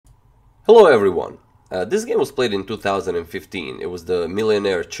Hello everyone! This game was played in 2015. It was the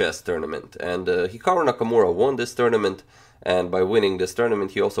Millionaire chess tournament, and Hikaru Nakamura won this tournament, and by winning this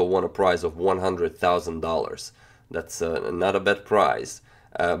tournament he also won a prize of $100,000. That's not a bad prize.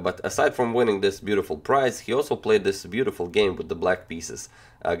 But aside from winning this beautiful prize, he also played this beautiful game with the black pieces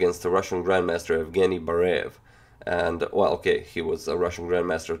against the Russian Grandmaster Evgeny Barev. And, well, okay, he was a Russian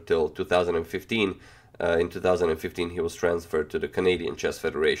Grandmaster till 2015. In 2015 he was transferred to the Canadian Chess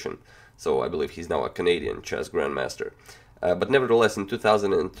Federation. So I believe he's now a Canadian chess grandmaster. But nevertheless, in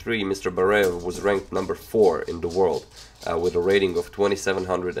 2003, Mr. Barev was ranked number 4 in the world with a rating of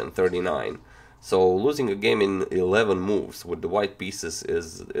 2739. So losing a game in 11 moves with the white pieces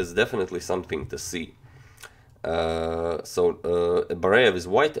is definitely something to see. Barev is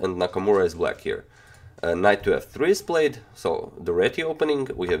white and Nakamura is black here. Knight to f3 is played, so the reti opening.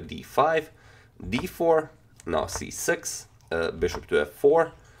 We have d5, d4, now c6, bishop to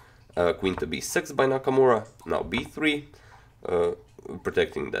f4. Queen to b6 by Nakamura, now b3,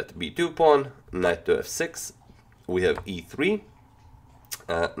 protecting that b2 pawn, knight to f6, we have e3,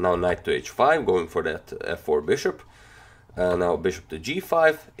 now knight to h5, going for that f4 bishop, now bishop to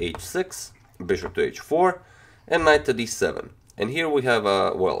g5, h6, bishop to h4, and knight to d7. And here we have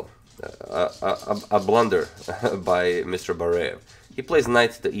a blunder by Mr. Barev. He plays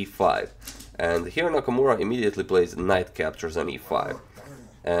knight to e5, and here Nakamura immediately plays knight captures on e5.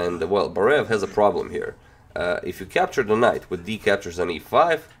 And, well, Barev has a problem here. If you capture the knight with d captures on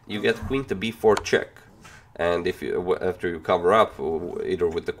e5, you get queen to b4 check. And if you, after you cover up, either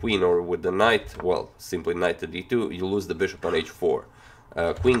with the queen or with the knight, well, simply knight to d2, you lose the bishop on h4.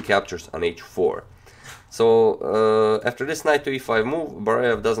 Queen captures on h4. So, after this knight to e5 move,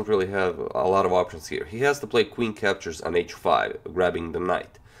 Barev doesn't really have a lot of options here. He has to play queen captures on h5, grabbing the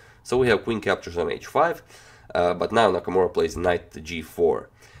knight. So we have queen captures on h5. But now Nakamura plays knight to g4,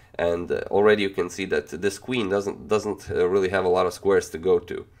 and already you can see that this queen doesn't really have a lot of squares to go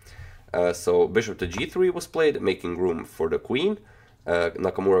to. So bishop to g3 was played, making room for the queen.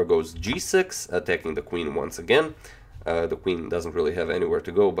 Nakamura goes g6, attacking the queen once again. The queen doesn't really have anywhere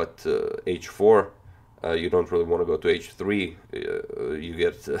to go but h4. You don't really want to go to h3. You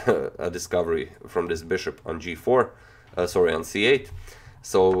get a discovery from this bishop on g4, sorry, on c8.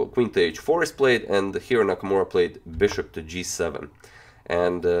 So queen to h4 is played, and here Nakamura played bishop to g7.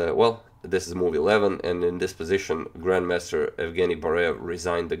 And, well, this is move 11, and in this position, Grandmaster Evgeny Barev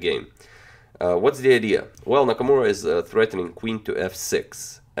resigned the game. What's the idea? Well, Nakamura is threatening queen to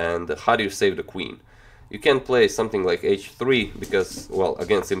f6, and how do you save the queen? You can play something like h3, because, well,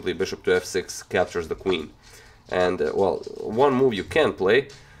 again, simply bishop to f6 captures the queen. And, well, one move you can play,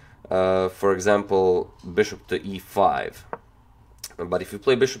 for example, bishop to e5. But if you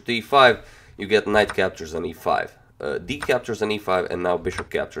play bishop to e5, you get knight captures on e5, d captures on e5, and now bishop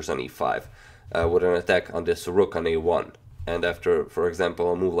captures on e5 with an attack on this rook on a1. And after, for example,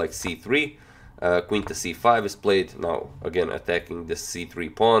 a move like c3, queen to c5 is played, now again attacking this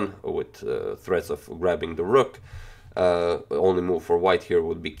c3 pawn with threats of grabbing the rook. Only move for white here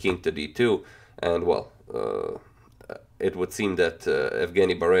would be king to d2, and, well, it would seem that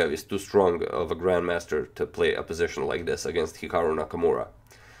Evgeny Barev is too strong of a grandmaster to play a position like this against Hikaru Nakamura.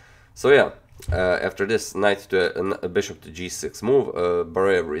 So yeah, after this knight to a bishop to g6 move,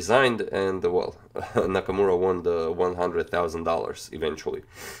 Barev resigned, and, well, Nakamura won the $100,000 eventually.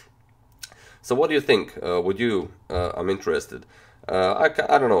 So what do you think? Would you? I'm interested. I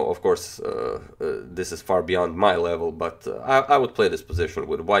don't know, of course, this is far beyond my level, but I would play this position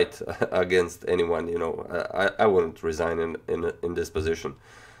with white against anyone, you know. I wouldn't resign in this position.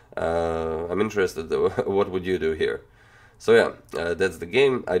 I'm interested, what would you do here? So yeah, that's the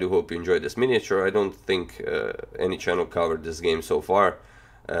game. I do hope you enjoyed this miniature. I don't think any channel covered this game so far.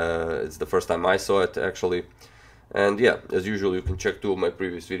 It's the first time I saw it, actually. And yeah, as usual, you can check 2 of my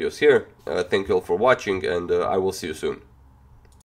previous videos here. Thank you all for watching, and I will see you soon.